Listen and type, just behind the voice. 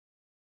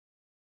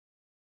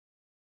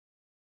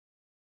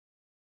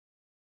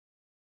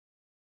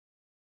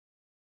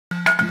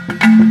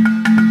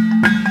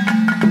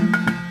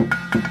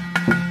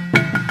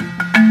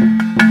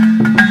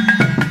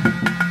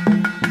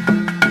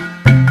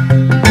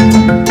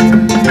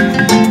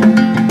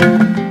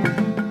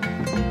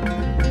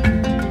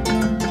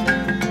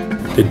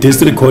The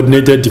district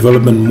coordinated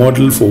development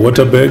model for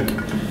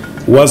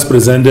Waterberg was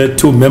presented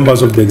to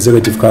members of the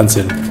Executive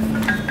Council.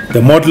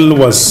 The model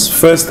was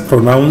first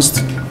pronounced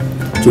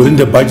during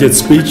the budget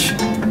speech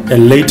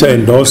and later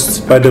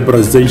endorsed by the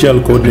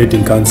Presidential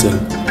Coordinating Council.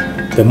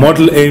 The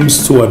model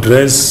aims to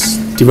address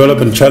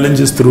development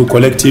challenges through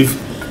collective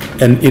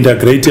and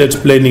integrated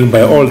planning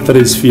by all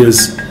three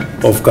spheres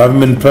of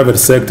government, private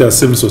sector,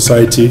 civil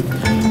society,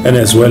 and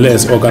as well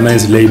as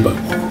organized labor.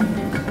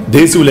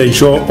 This will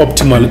ensure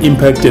optimal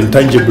impact and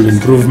tangible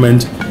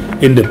improvement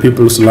in the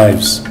people's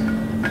lives.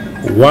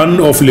 One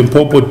of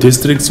Limpopo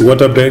district's,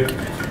 Waterberg,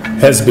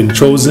 has been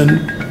chosen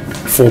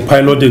for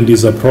piloting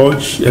this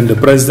approach, and the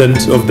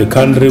President of the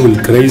country will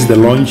grace the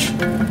launch.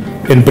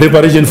 In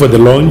preparation for the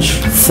launch,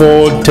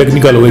 4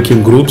 technical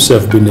working groups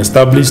have been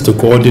established to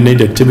coordinate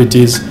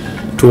activities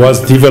towards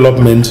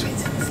development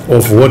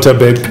of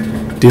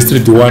Waterberg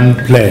District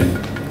 1 plan.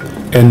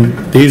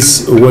 And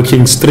these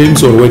working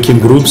streams or working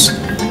groups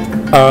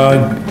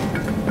are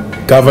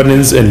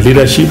governance and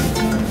leadership,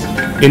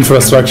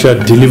 infrastructure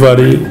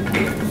delivery,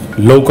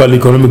 local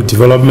economic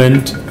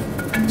development,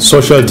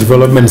 social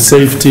development,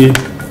 safety,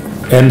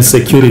 and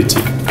security.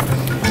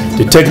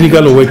 The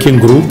technical working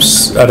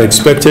groups are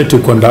expected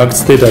to conduct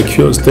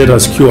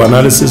status quo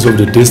analysis of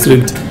the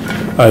district,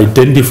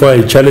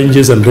 identify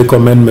challenges, and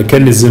recommend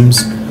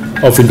mechanisms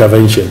of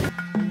intervention.